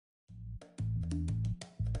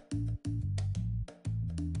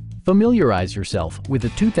Familiarize yourself with the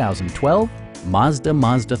 2012 Mazda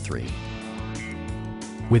Mazda3.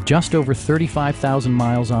 With just over 35,000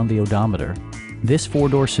 miles on the odometer, this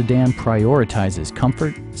four-door sedan prioritizes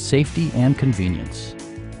comfort, safety, and convenience.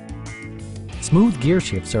 Smooth gear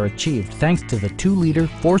shifts are achieved thanks to the 2-liter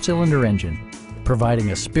 4-cylinder engine,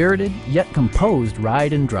 providing a spirited yet composed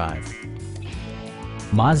ride and drive.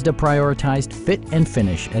 Mazda prioritized fit and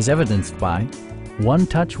finish as evidenced by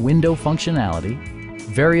one-touch window functionality,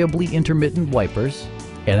 variably intermittent wipers,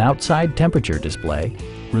 an outside temperature display,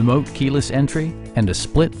 remote keyless entry, and a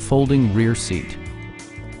split folding rear seat.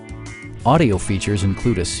 Audio features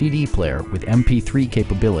include a CD player with MP3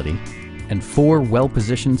 capability and 4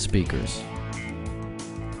 well-positioned speakers.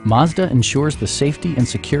 Mazda ensures the safety and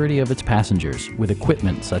security of its passengers with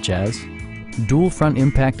equipment such as dual front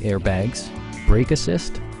impact airbags, brake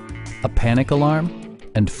assist, a panic alarm,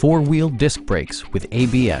 and 4-wheel disc brakes with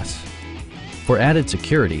ABS. For added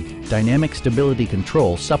security, dynamic stability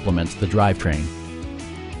control supplements the drivetrain.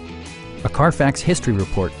 A Carfax history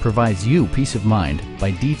report provides you peace of mind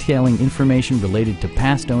by detailing information related to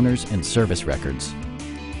past owners and service records.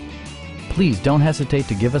 Please don't hesitate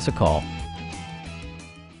to give us a call.